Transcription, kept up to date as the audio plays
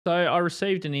So I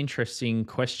received an interesting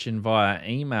question via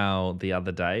email the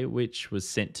other day, which was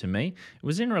sent to me. It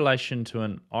was in relation to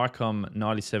an Icom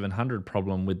 9700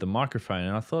 problem with the microphone,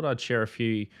 and I thought I'd share a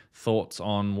few thoughts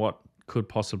on what could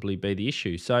possibly be the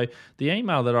issue. So the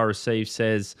email that I received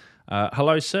says,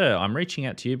 "Hello, sir. I'm reaching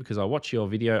out to you because I watch your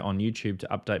video on YouTube to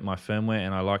update my firmware,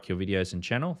 and I like your videos and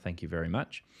channel. Thank you very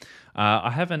much.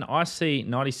 I have an IC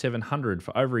 9700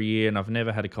 for over a year and I've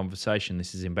never had a conversation.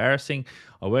 This is embarrassing.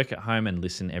 I work at home and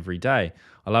listen every day.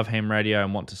 I love ham radio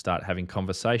and want to start having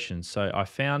conversations. So I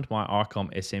found my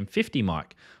Icom SM50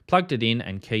 mic, plugged it in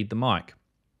and keyed the mic.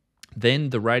 Then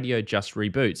the radio just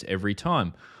reboots every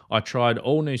time. I tried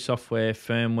all new software,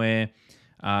 firmware,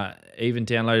 even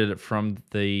downloaded it from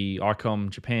the Icom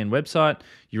Japan website.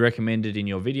 You recommended in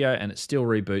your video and it still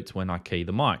reboots when I key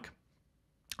the mic.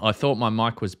 I thought my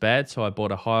mic was bad, so I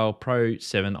bought a Heil Pro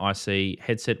 7 IC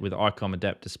headset with Icom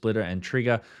adapter splitter and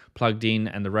trigger, plugged in,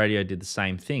 and the radio did the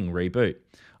same thing, reboot.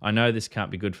 I know this can't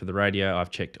be good for the radio.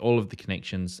 I've checked all of the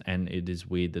connections, and it is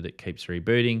weird that it keeps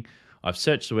rebooting. I've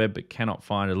searched the web but cannot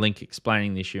find a link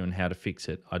explaining the issue and how to fix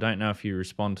it. I don't know if you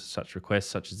respond to such requests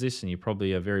such as this, and you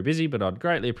probably are very busy, but I'd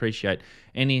greatly appreciate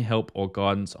any help or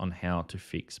guidance on how to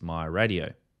fix my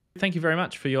radio." Thank you very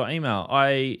much for your email.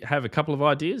 I have a couple of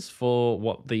ideas for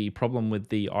what the problem with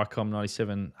the Icom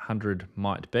 9700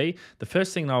 might be. The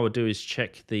first thing I would do is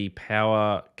check the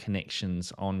power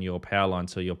connections on your power line,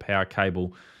 so your power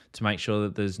cable, to make sure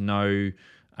that there's no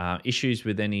issues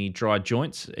with any dry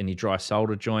joints, any dry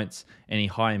solder joints, any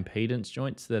high impedance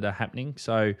joints that are happening.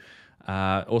 So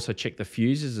also check the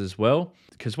fuses as well,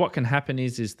 because what can happen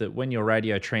is that when your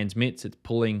radio transmits, it's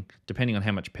pulling, depending on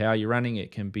how much power you're running, it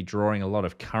can be drawing a lot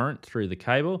of current through the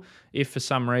cable. If for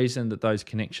some reason that those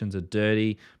connections are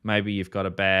dirty, maybe you've got a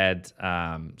bad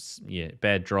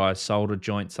dry solder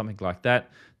joint, something like that,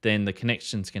 then the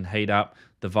connections can heat up,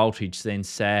 the voltage then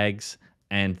sags,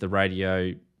 and the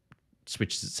radio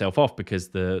switches itself off because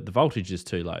the voltage is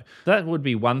too low. That would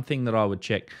be one thing that I would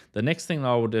check. The next thing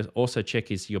I would also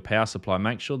check is your power supply.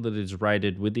 Make sure that it is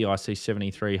rated with the IC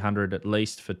 7300 at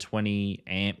least for 20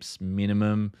 amps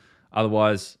minimum.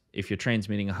 Otherwise, if you're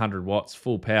transmitting 100 watts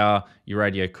full power, your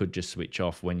radio could just switch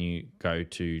off when you go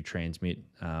to transmit.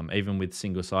 Even with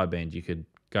single sideband, you could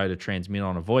go to transmit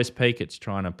on a voice peak. It's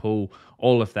trying to pull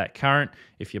all of that current.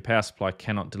 If your power supply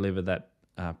cannot deliver that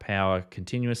power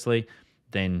continuously,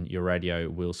 then your radio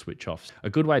will switch off. A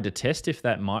good way to test if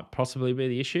that might possibly be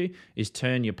the issue is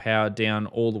turn your power down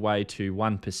all the way to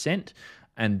 1%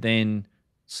 and then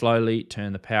slowly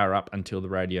turn the power up until the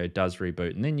radio does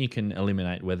reboot. And then you can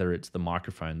eliminate whether it's the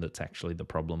microphone that's actually the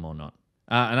problem or not.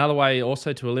 Another way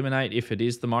also to eliminate if it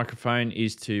is the microphone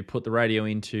is to put the radio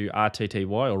into RTTY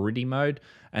or RTTY mode,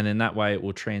 and then that way it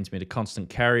will transmit a constant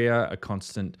carrier, a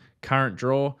constant current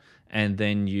draw, and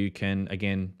then you can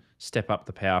again step up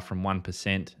the power from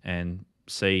 1% and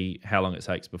see how long it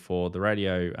takes before the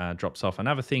radio drops off.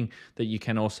 Another thing that you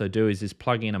can also do is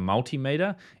plug in a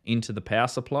multimeter into the power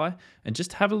supply and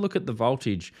just have a look at the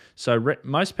voltage. So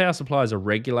most power supplies are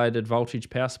regulated voltage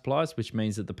power supplies, which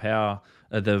means that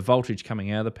the voltage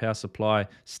coming out of the power supply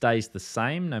stays the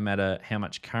same no matter how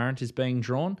much current is being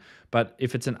drawn. But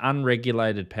if it's an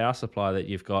unregulated power supply that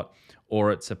you've got,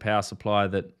 or it's a power supply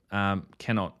that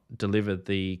cannot deliver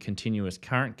the continuous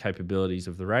current capabilities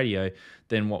of the radio,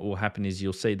 then what will happen is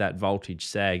you'll see that voltage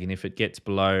sag. And if it gets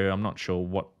below, I'm not sure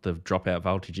what the dropout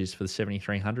voltage is for the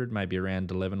 7300, maybe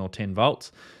around 11 or 10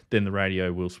 volts, then the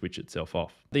radio will switch itself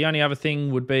off. The only other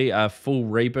thing would be a full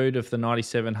reboot of the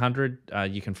 9700.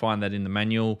 You can find that in the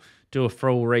manual. Do a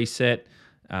full reset.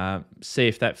 See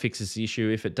if that fixes the issue.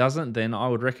 If it doesn't, then I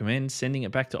would recommend sending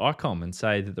it back to Icom and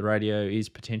say that the radio is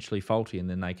potentially faulty, and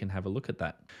then they can have a look at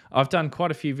that. I've done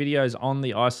quite a few videos on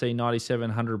the IC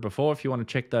 9700 before. If you want to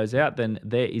check those out, then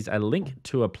there is a link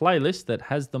to a playlist that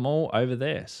has them all over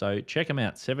there. So check them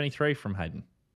out. 73 from Hayden.